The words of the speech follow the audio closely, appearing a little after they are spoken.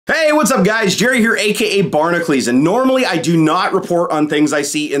Hey, what's up guys? Jerry here, aka Barnacules, and normally I do not report on things I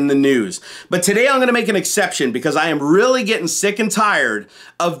see in the news. But today I'm gonna make an exception because I am really getting sick and tired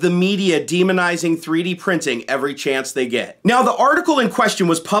of the media demonizing 3D printing every chance they get. Now, the article in question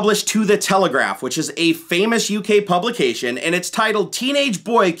was published to The Telegraph, which is a famous UK publication, and it's titled "Teenage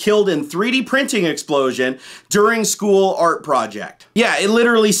Boy Killed in 3D Printing Explosion During School Art Project." Yeah, it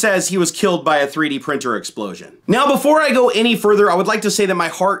literally says he was killed by a 3D printer explosion. Now, before I go any further, I would like to say that my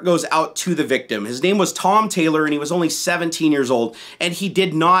heart goes out to the victim. His name was Tom Taylor, and he was only 17 years old, and he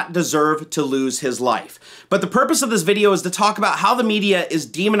did not deserve to lose his life. But the purpose of this video is to talk about how the media is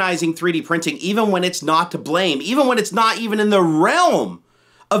demonizing 3D printing even when it's not to blame, even when it's not even in the realm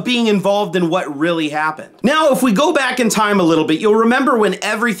of being involved in what really happened. Now, if we go back in time a little bit, you'll remember when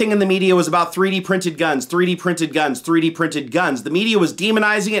everything in the media was about 3D printed guns, 3D printed guns, 3D printed guns. The media was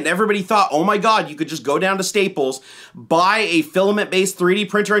demonizing it, and everybody thought, oh my God, you could just go down to Staples, buy a filament-based 3D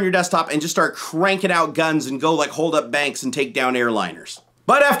printer on your desktop, and just start cranking out guns and go like hold up banks and take down airliners.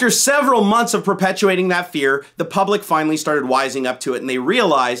 But after several months of perpetuating that fear, the public finally started wising up to it, and they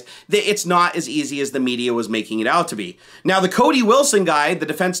realized that it's not as easy as the media was making it out to be. Now, the Cody Wilson guy, the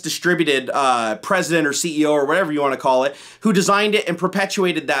defense distributed president or CEO or whatever you want to call it, who designed it and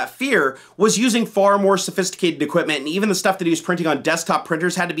perpetuated that fear, was using far more sophisticated equipment, and even the stuff that he was printing on desktop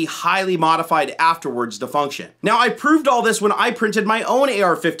printers had to be highly modified afterwards to function. Now, I proved all this when I printed my own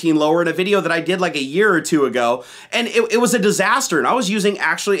AR-15 lower in a video that I did like a year or two ago, and it was a disaster, and I was using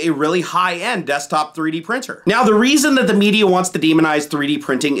actually a really high-end desktop 3D printer. Now, the reason that the media wants to demonize 3D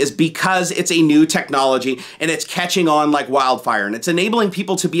printing is because it's a new technology and it's catching on like wildfire, and it's enabling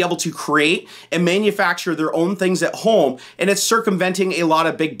people to be able to create and manufacture their own things at home, and it's circumventing a lot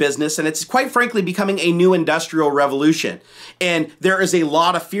of big business, and it's quite frankly becoming a new industrial revolution. And there is a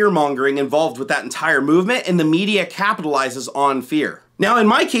lot of fear-mongering involved with that entire movement, and the media capitalizes on fear. Now, in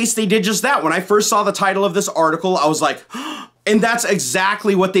my case, they did just that. When I first saw the title of this article, I was like, and that's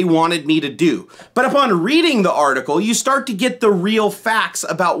exactly what they wanted me to do. But upon reading the article, you start to get the real facts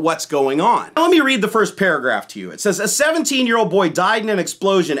about what's going on. Now, let me read the first paragraph to you. It says, a 17-year-old boy died in an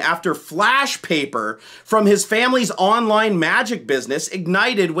explosion after flash paper from his family's online magic business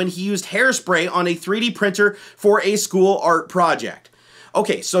ignited when he used hairspray on a 3D printer for a school art project.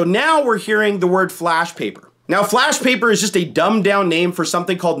 Okay, so now we're hearing the word flash paper. Now, flash paper is just a dumbed down name for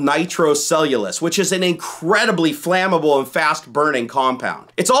something called nitrocellulose, which is an incredibly flammable and fast burning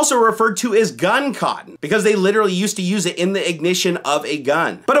compound. It's also referred to as gun cotton because they literally used to use it in the ignition of a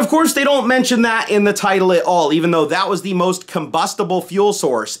gun. But of course, they don't mention that in the title at all, even though that was the most combustible fuel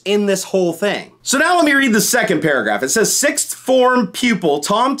source in this whole thing. So now let me read the second paragraph. It says, sixth form pupil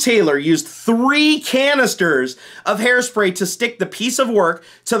Tom Taylor used 3 canisters of hairspray to stick the piece of work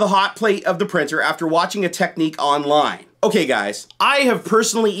to the hot plate of the printer after watching a technique online. Okay guys, I have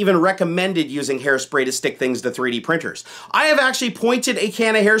personally even recommended using hairspray to stick things to 3D printers. I have actually pointed a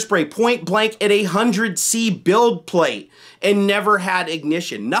can of hairspray point blank at a 100C build plate and never had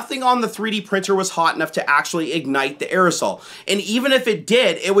ignition. Nothing on the 3D printer was hot enough to actually ignite the aerosol. And even if it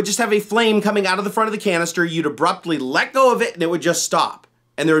did, it would just have a flame coming out of the front of the canister. You'd abruptly let go of it and it would just stop,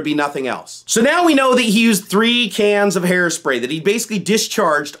 and there would be nothing else. So now we know that he used 3 cans of hairspray, that he basically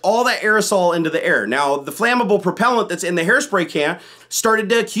discharged all that aerosol into the air. Now, the flammable propellant that's in the hairspray can started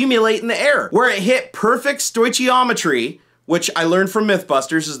to accumulate in the air, where it hit perfect stoichiometry, which I learned from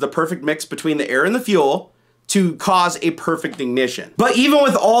Mythbusters is the perfect mix between the air and the fuel, to cause a perfect ignition. But even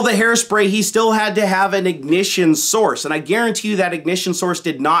with all the hairspray, he still had to have an ignition source, and I guarantee you that ignition source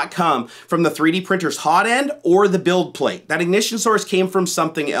did not come from the 3D printer's hot end or the build plate. That ignition source came from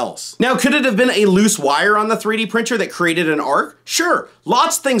something else. Now, could it have been a loose wire on the 3D printer that created an arc? Sure,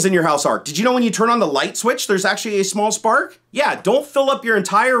 lots of things in your house arc. Did you know when you turn on the light switch, there's actually a small spark? Yeah, don't fill up your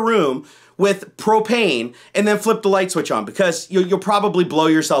entire room with propane and then flip the light switch on, because you'll probably blow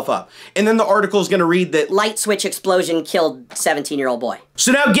yourself up. And then the article is gonna read that light switch explosion killed 17-year-old boy.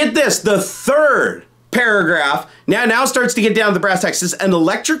 So now get this, the third paragraph now starts to get down to the brass tacks. It says an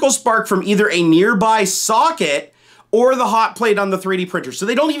electrical spark from either a nearby socket or the hot plate on the 3D printer. So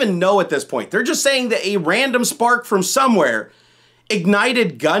they don't even know at this point. They're just saying that a random spark from somewhere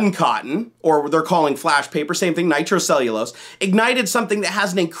ignited gun cotton, or they're calling flash paper, same thing, nitrocellulose, ignited something that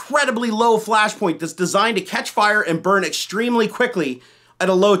has an incredibly low flash point that's designed to catch fire and burn extremely quickly at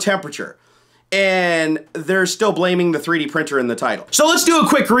a low temperature. And they're still blaming the 3D printer in the title. So let's do a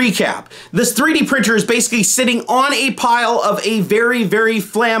quick recap. This 3D printer is basically sitting on a pile of a very, very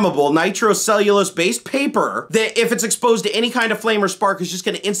flammable nitrocellulose-based paper that if it's exposed to any kind of flame or spark is just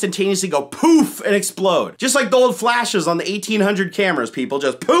gonna instantaneously go poof and explode. Just like the old flashes on the 1800 cameras, people,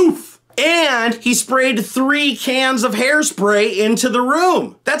 just poof. And he sprayed 3 cans of hairspray into the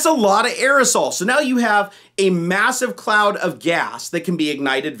room. That's a lot of aerosol. So now you have a massive cloud of gas that can be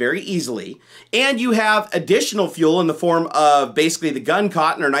ignited very easily. And you have additional fuel in the form of basically the gun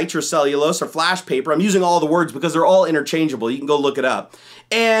cotton or nitrocellulose or flash paper. I'm using all the words because they're all interchangeable. You can go look it up.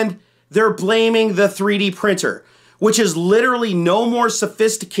 And they're blaming the 3D printer, which is literally no more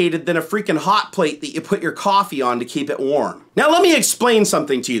sophisticated than a freaking hot plate that you put your coffee on to keep it warm. Now let me explain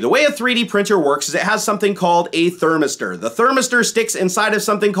something to you. The way a 3D printer works is it has something called a thermistor. The thermistor sticks inside of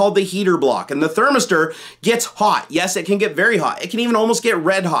something called the heater block, and the thermistor gets hot. Yes, it can get very hot. It can even almost get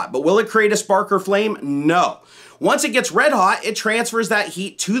red hot, but will it create a spark or flame? No. Once it gets red hot, it transfers that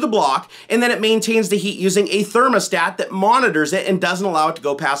heat to the block, and then it maintains the heat using a thermostat that monitors it and doesn't allow it to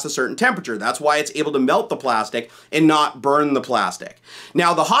go past a certain temperature. That's why it's able to melt the plastic and not burn the plastic.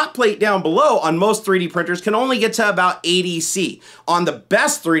 Now, the hot plate down below on most 3D printers can only get to about 80 C. On the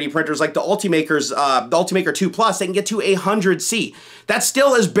best 3D printers, like the Ultimaker 2 Plus, they can get to 100 C. That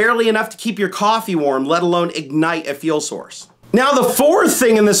still is barely enough to keep your coffee warm, let alone ignite a fuel source. Now, the fourth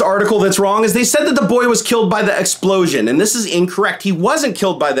thing in this article that's wrong is they said that the boy was killed by the explosion, and this is incorrect. He wasn't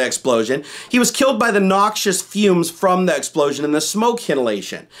killed by the explosion. He was killed by the noxious fumes from the explosion and the smoke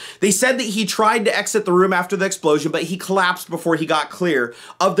inhalation. They said that he tried to exit the room after the explosion, but he collapsed before he got clear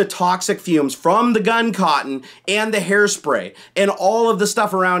of the toxic fumes from the gun cotton and the hairspray and all of the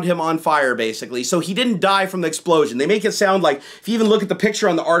stuff around him on fire, basically. So he didn't die from the explosion. They make it sound like, if you even look at the picture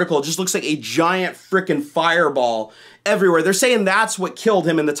on the article, it just looks like a giant frickin' fireball everywhere. They're saying that's what killed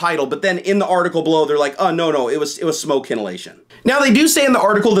him in the title, but then in the article below, they're like, oh, no, it was smoke inhalation. Now, they do say in the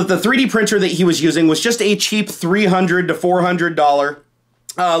article that the 3D printer that he was using was just a cheap $300 to $400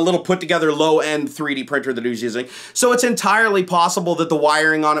 little put-together low-end 3D printer that he was using. So it's entirely possible that the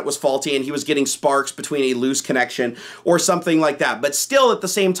wiring on it was faulty and he was getting sparks between a loose connection or something like that. But still, at the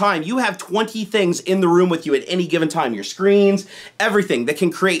same time, you have 20 things in the room with you at any given time. Your screens, everything that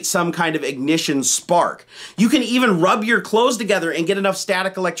can create some kind of ignition spark. You can even rub your clothes together and get enough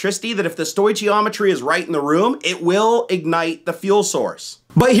static electricity that if the stoichiometry is right in the room, it will ignite the fuel source.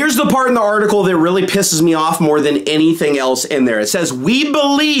 But here's the part in the article that really pisses me off more than anything else in there. It says, we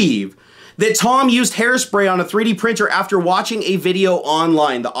believe that Tom used hairspray on a 3D printer after watching a video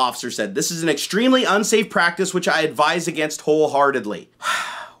online, the officer said. This is an extremely unsafe practice which I advise against wholeheartedly.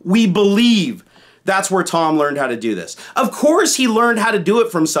 We believe that's where Tom learned how to do this. Of course he learned how to do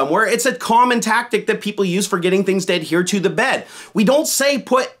it from somewhere. It's a common tactic that people use for getting things to adhere to the bed. We don't say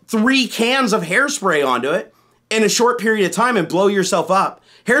put 3 cans of hairspray onto it in a short period of time and blow yourself up.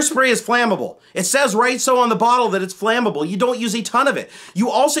 Hairspray is flammable. It says right so on the bottle that it's flammable. You don't use a ton of it. You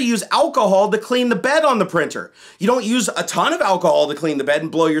also use alcohol to clean the bed on the printer. You don't use a ton of alcohol to clean the bed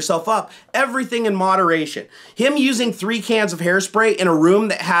and blow yourself up. Everything in moderation. Him using 3 cans of hairspray in a room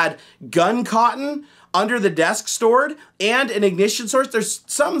that had gun cotton under the desk stored and an ignition source, there's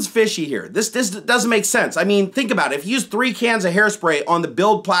something's fishy here. This doesn't make sense. I mean, think about it. If you use 3 cans of hairspray on the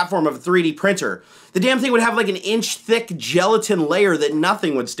build platform of a 3D printer, the damn thing would have like an inch thick gelatin layer that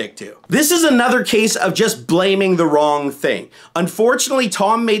nothing would stick to. This is another case of just blaming the wrong thing. Unfortunately,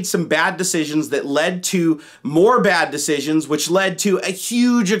 Tom made some bad decisions that led to more bad decisions, which led to a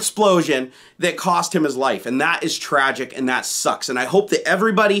huge explosion that cost him his life. And that is tragic and that sucks. And I hope that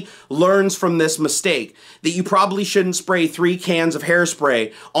everybody learns from this mistake that you probably shouldn't spray 3 cans of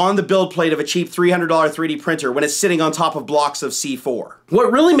hairspray on the build plate of a cheap $300 3D printer when it's sitting on top of blocks of C4.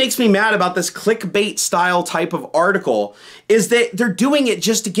 What really makes me mad about this clickbait style type of article is that they're doing it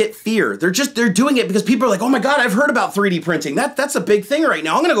just to get fear. They're doing it because people are like, oh my God, I've heard about 3D printing. That's a big thing right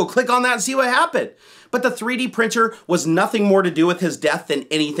now. I'm gonna go click on that and see what happened. But the 3D printer was nothing more to do with his death than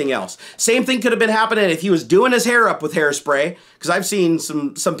anything else. Same thing could have been happening if he was doing his hair up with hairspray, because I've seen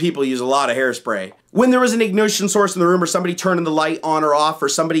some people use a lot of hairspray. When there was an ignition source in the room or somebody turning the light on or off or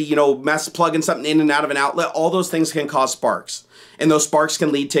somebody, you know, plugging something in and out of an outlet, all those things can cause sparks. And those sparks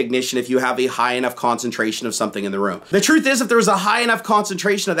can lead to ignition if you have a high enough concentration of something in the room. The truth is, if there was a high enough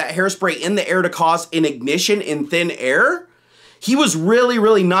concentration of that hairspray in the air to cause an ignition in thin air, he was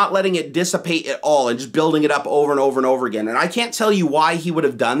really not letting it dissipate at all and just building it up over and over and over again. And I can't tell you why he would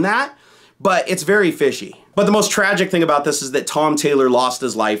have done that, but it's very fishy. But the most tragic thing about this is that Tom Taylor lost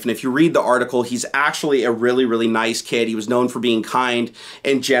his life, and if you read the article, he's actually a really nice kid. He was known for being kind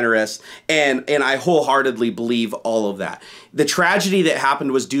and generous, and I wholeheartedly believe all of that. The tragedy that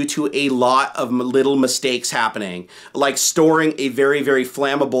happened was due to a lot of little mistakes happening, like storing a very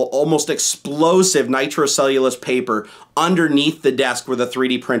flammable, almost explosive nitrocellulose paper underneath the desk where the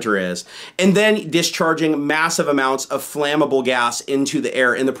 3D printer is, and then discharging massive amounts of flammable gas into the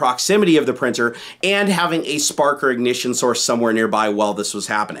air in the proximity of the printer, and having a spark or ignition source somewhere nearby while this was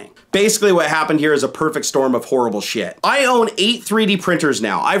happening. Basically what happened here is a perfect storm of horrible shit. I own 8 3D printers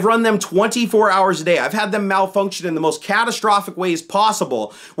now. I've run them 24 hours a day. I've had them malfunction in the most catastrophic ways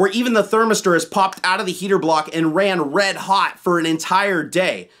possible, where even the thermistor has popped out of the heater block and ran red hot for an entire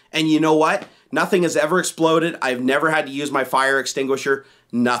day. And you know what? Nothing has ever exploded. I've never had to use my fire extinguisher.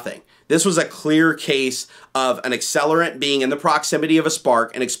 Nothing. This was a clear case of an accelerant being in the proximity of a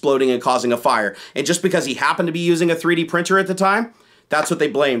spark and exploding and causing a fire. And just because he happened to be using a 3D printer at the time, that's what they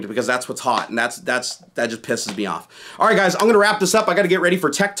blamed, because that's what's hot, and that just pisses me off. All right, guys, I'm gonna wrap this up. I gotta get ready for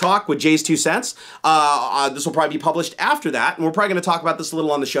Tech Talk with Jay's 2 cents. This will probably be published after that, and we're probably gonna talk about this a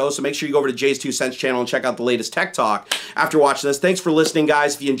little on the show, so make sure you go over to Jay's 2 cents channel and check out the latest Tech Talk after watching this. Thanks for listening,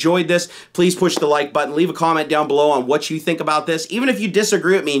 guys. If you enjoyed this, please push the like button. Leave a comment down below on what you think about this. Even if you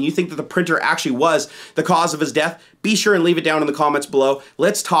disagree with me and you think that the printer actually was the cause of his death, be sure and leave it down in the comments below.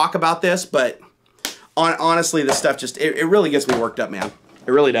 Let's talk about this, but honestly, this stuff just, it really gets me worked up, man.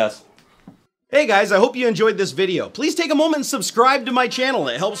 It really does. Hey guys, I hope you enjoyed this video. Please take a moment and subscribe to my channel.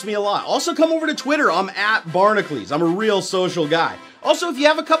 It helps me a lot. Also come over to Twitter. I'm at Barnacules. I'm a real social guy. Also, if you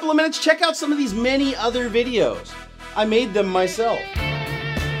have a couple of minutes, check out some of these many other videos. I made them myself.